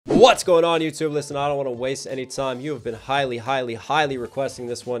What's going on, YouTube? Listen, I don't want to waste any time. You have been highly requesting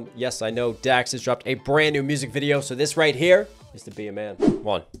this one. Yes, I know DAX has dropped a brand new music video, so this right here is to be a man.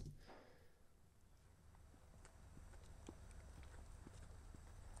 One.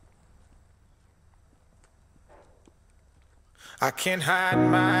 I can't hide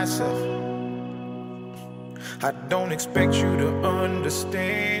myself. I don't expect you to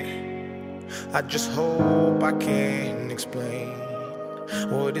understand. I just hope I can explain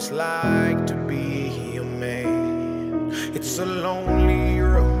what it's like to be a man. It's a lonely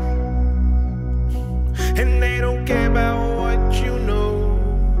road, and they don't care about what you know.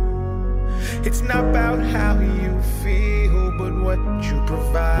 It's not about how you feel, but what you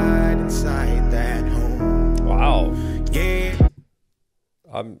provide inside that home. Wow. Yeah.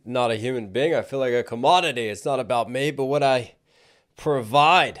 I'm not a human being. I feel like a commodity. It's not about me, but what I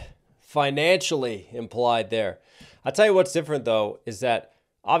provide financially implied there. I'll tell you what's different, though, is that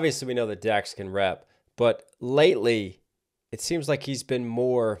obviously we know that DAX can rap, but lately it seems like he's been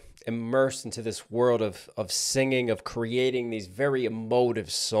more immersed into this world of singing, of creating these very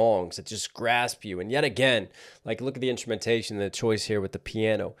emotive songs that just grasp you. And yet again, like, look at the instrumentation, the choice here with the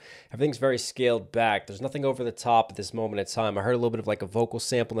piano. Everything's very scaled back. There's nothing over the top at this moment in time. I heard a little bit of like a vocal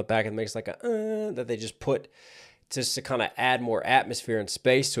sample in the back and it makes like a that they just put just to kind of add more atmosphere and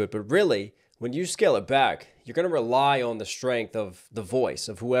space to it. But really, when you scale it back, you're going to rely on the strength of the voice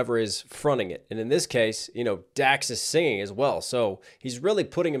of whoever is fronting it. And in this case, you know, DAX is singing as well. So he's really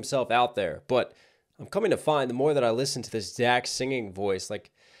putting himself out there. But I'm coming to find the more that I listen to this DAX singing voice, like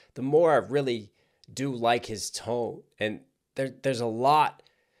the more I really do like his tone. And there's a lot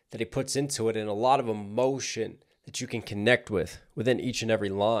that he puts into it and a lot of emotion that you can connect with within each and every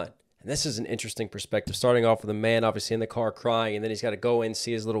line. And this is an interesting perspective, starting off with a man obviously in the car crying, and then he's got to go in,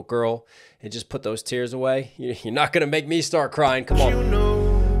 see his little girl, and just put those tears away. You're not going to make me start crying. Come on. You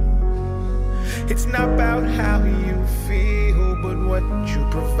know, it's not about how you feel, but what you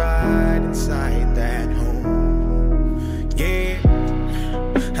provide inside that home. Yeah,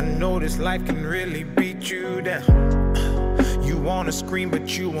 I know this life can really beat you down. You wanna scream,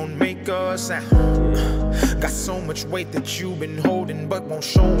 but you won't make a sound. Got so much weight that you've been holding, but won't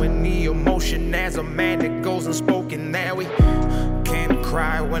show any emotion. As a man that goes unspoken, that we can't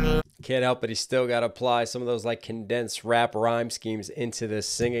cry when. Can't help it. He still got to apply some of those like condensed rap rhyme schemes into this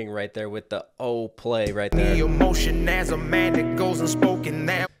singing right there with the O play right there. The emotion as a man that goes unspoken,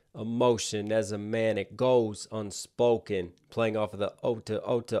 that. Emotion as a man, it goes unspoken. Playing off of the O to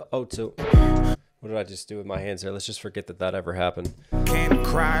O to O to. What did I just do with my hands there? Let's just forget that that ever happened. Can't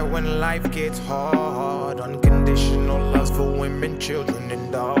cry when life gets hard. Unconditional loves for women, children,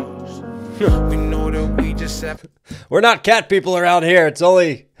 and dogs. We know that we just have. We're not cat people around here. It's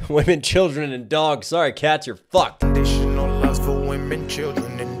only women, children, and dogs. Sorry, cats, you're fucked. Conditional loves for women,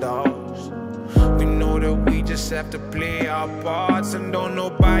 children, and dogs. We know that we just have to play our parts, and don't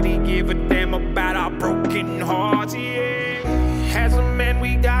nobody give a damn about our broken hearts. Yeah. As a man,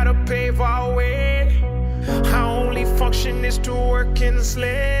 we gotta pave our way. Our only function is to work and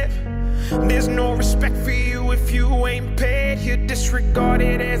slave. There's no respect for you if you ain't paid. You're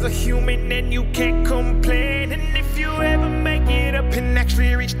disregarded as a human and you can't complain. And if you ever make it up and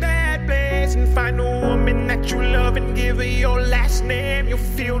actually reach that place and find a woman that you love and give her your last name, you'll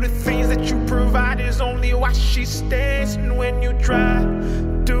feel the things that you provide is only why she stays. And when you try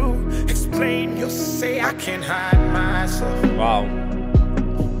to explain, you'll say, I can't hide myself. Wow.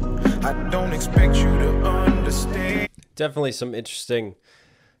 I don't expect you to understand. Definitely some interesting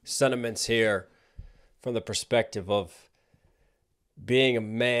sentiments here from the perspective of being a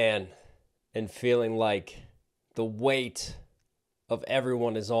man and feeling like the weight of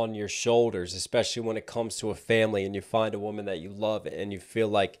everyone is on your shoulders, especially when it comes to a family and you find a woman that you love and you feel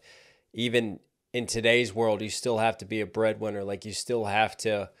like even in today's world, you still have to be a breadwinner. Like you still have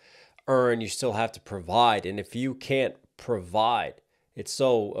to earn, you still have to provide. And if you can't provide, it's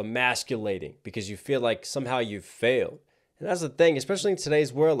so emasculating because you feel like somehow you've failed. And that's the thing, especially in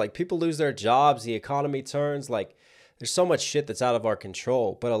today's world, like people lose their jobs, the economy turns, like there's so much shit that's out of our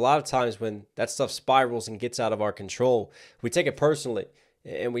control. But a lot of times when that stuff spirals and gets out of our control, we take it personally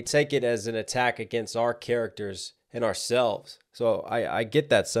and we take it as an attack against our characters and ourselves. So I get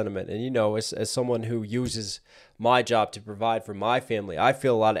that sentiment. And, you know, as someone who uses my job to provide for my family, I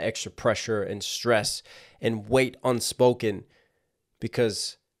feel a lot of extra pressure and stress and weight unspoken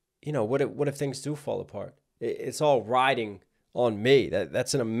because, you know, what if things do fall apart? It's all riding on me.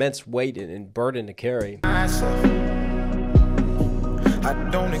 That's an immense weight and burden to carry. I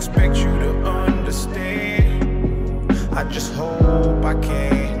don't expect you to understand. I just hope I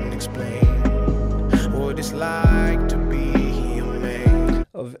can explain what it's like to be a man.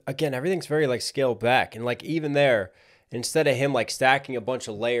 of, again, everything's very like scaled back. And like even there, instead of him like stacking a bunch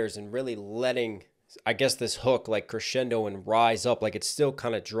of layers and really letting, I guess, this hook like crescendo and rise up, like it's still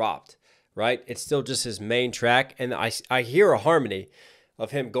kind of dropped, right? It's still just his main track. And I hear a harmony of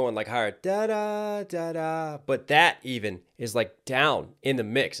him going like higher, da da da da, but that even is like down in the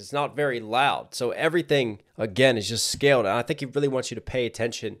mix. It's not very loud. So everything again is just scaled. And I think he really wants you to pay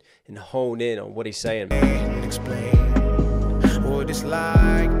attention and hone in on what he's saying. Explain what it's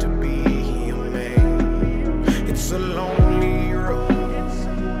like to be a man. It's a lonely road,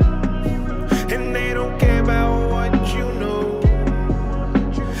 and they don't care about what you know.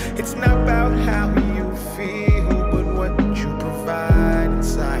 It's not about how you feel, but what you provide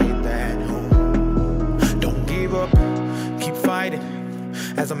inside that home. Don't give up, keep fighting.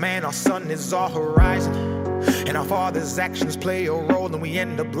 As a man, our sun is our horizon, and our father's actions play a role, and we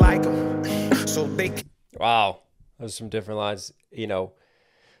end up like them. So they can. Wow, those are some different lines. You know,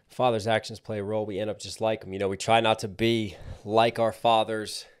 father's actions play a role. We end up just like them. You know, we try not to be like our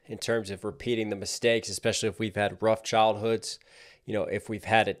fathers in terms of repeating the mistakes, especially if we've had rough childhoods. You know, if we've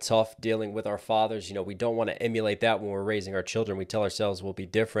had it tough dealing with our fathers, you know, we don't want to emulate that when we're raising our children. We tell ourselves we'll be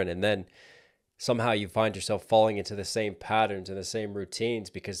different. And then somehow you find yourself falling into the same patterns and the same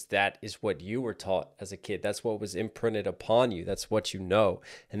routines because that is what you were taught as a kid. That's what was imprinted upon you. That's what you know.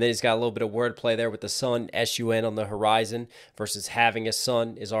 And then he's got a little bit of wordplay there with the sun, S-U-N, on the horizon versus having a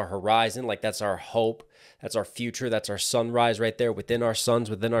sun is our horizon. Like that's our hope. That's our future. That's our sunrise right there within our sons,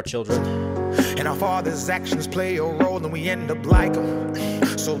 within our children. And our father's actions play a role, and we end up like them.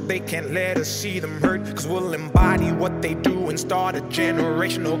 So they can't let us see them hurt, cause we'll embody what they do and start a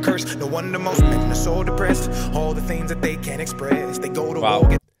generational curse. No wonder most men are so depressed. All the things that they can't express, they go to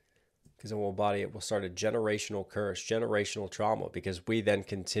war. Because it will embody it, we'll start a generational curse, generational trauma, because we then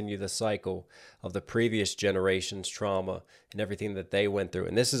continue the cycle of the previous generation's trauma and everything that they went through.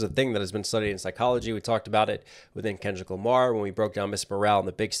 And this is a thing that has been studied in psychology. We talked about it within Kendrick Lamar when we broke down Miss Morale and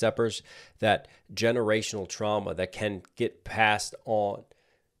the Big Steppers, that generational trauma that can get passed on.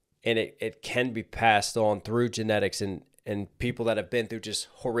 And it can be passed on through genetics and people that have been through just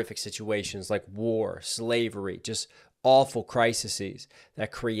horrific situations like war, slavery, just awful crises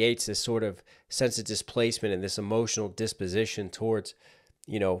that creates this sort of sense of displacement and this emotional disposition towards,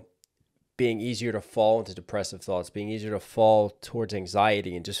 you know, being easier to fall into depressive thoughts, being easier to fall towards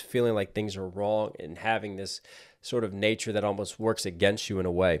anxiety and just feeling like things are wrong and having this sort of nature that almost works against you in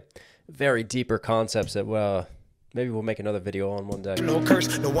a way. Very deeper concepts that, maybe we'll make another video on one day. No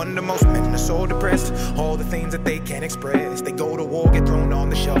curse, no wonder most men are so depressed. All the things that they can't express. They go to war, get thrown on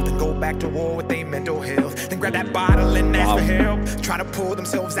the shelf, then go back to war with their mental health. Then grab that bottle and ask for help. Try to pull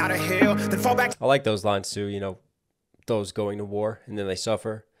themselves out of hell, then fall back. I like those lines too, you know, those going to war and then they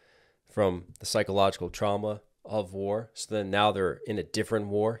suffer from the psychological trauma of war. So then now they're in a different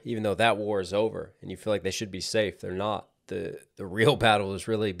war, even though that war is over and you feel like they should be safe. They're not. The real battle is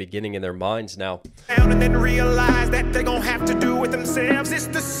really beginning in their minds now. And then realize that they're gonna have to do it themselves. It's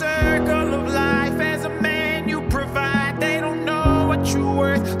the circle of life. As a man you provide. They don't know what you're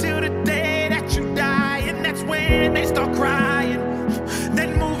worth till the day that you die. And that's when they start crying.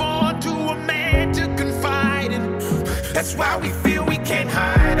 Then move on to a man to confide in. That's why we feel we can't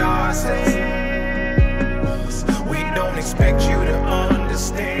hide ourselves. We don't expect you to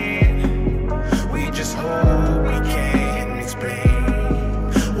understand. We just hope we can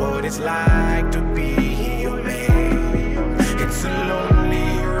what it's like to be a man. It's a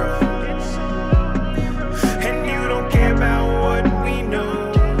lonely road, and you don't care about what we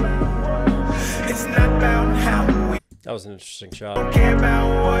know. It's not about how we. That was an interesting shot. Don't care about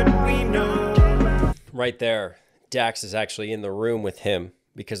what we know. Right there, Dax is actually in the room with him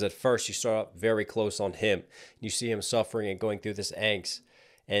because at first you start up very close on him. You see him suffering and going through this angst,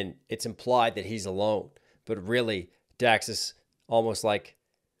 and it's implied that he's alone, but really Dax is almost like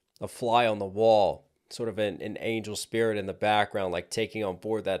a fly on the wall, sort of an angel spirit in the background, like taking on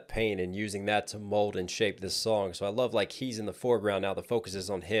board that pain and using that to mold and shape this song. So I love like he's in the foreground now, the focus is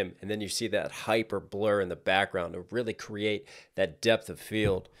on him, and then you see that hyper blur in the background to really create that depth of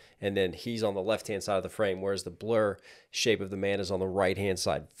field. And then he's on the left-hand side of the frame, whereas the blur shape of the man is on the right-hand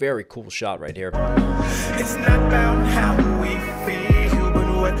side. Very cool shot right here. It's not about how we feel, but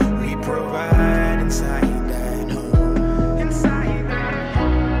what we provide inside that home.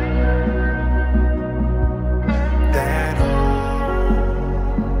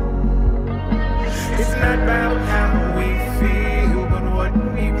 It's not about how we feel, but what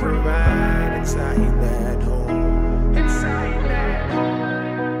we provide inside that home. Inside that home.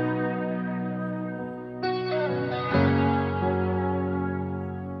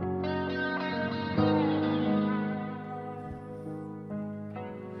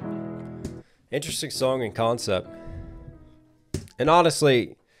 Interesting song and concept. And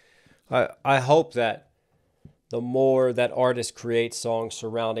honestly, I hope that the more that artists create songs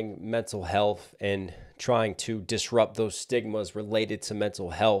surrounding mental health and trying to disrupt those stigmas related to mental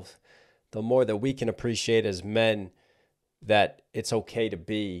health, the more that we can appreciate as men that it's okay to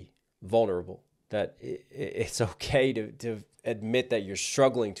be vulnerable, that it's okay to admit that you're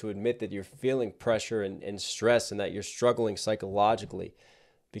struggling, to admit that you're feeling pressure and stress and that you're struggling psychologically.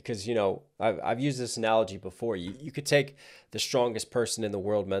 Because, you know, I've used this analogy before. You could take the strongest person in the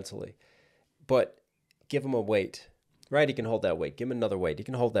world mentally, but give him a weight, right? He can hold that weight. Give him another weight. He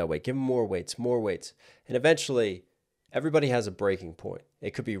can hold that weight. Give him more weights. And eventually, everybody has a breaking point.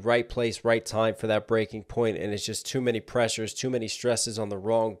 It could be right place, right time for that breaking point, and it's just too many pressures, too many stresses on the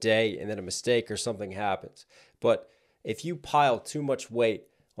wrong day, and then a mistake or something happens. But if you pile too much weight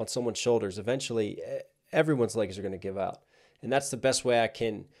on someone's shoulders, eventually everyone's legs are going to give out. And that's the best way I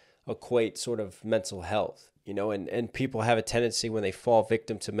can equate sort of mental health, you know, and people have a tendency when they fall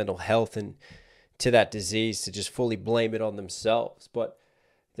victim to mental health and to that disease to just fully blame it on themselves. But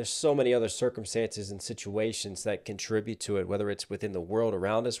there's so many other circumstances and situations that contribute to it, whether it's within the world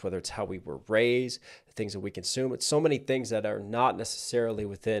around us, whether it's how we were raised, the things that we consume. It's so many things that are not necessarily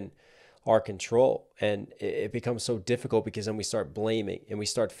within our control. And it becomes so difficult because then we start blaming and we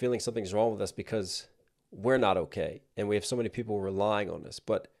start feeling something's wrong with us because we're not okay. And we have so many people relying on us.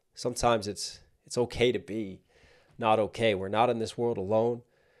 But sometimes it's okay to be not okay. We're not in this world alone.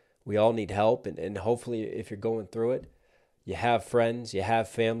 We all need help. And hopefully if you're going through it, you have friends, you have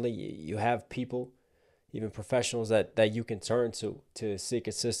family, you have people, even professionals that you can turn to seek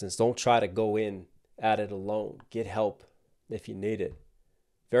assistance. Don't try to go in at it alone. Get help if you need it.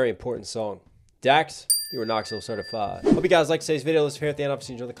 Very important song. DAX, you were Knoxville certified. Hope you guys like today's video. Let's here at the end.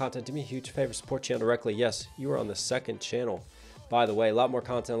 Obviously, enjoy the content. Do me a huge favor, support channel directly. Yes, you are on the second channel. By the way, a lot more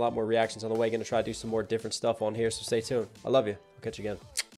content, a lot more reactions on the way. Going to try to do some more different stuff on here, so stay tuned. I love you. I'll catch you again.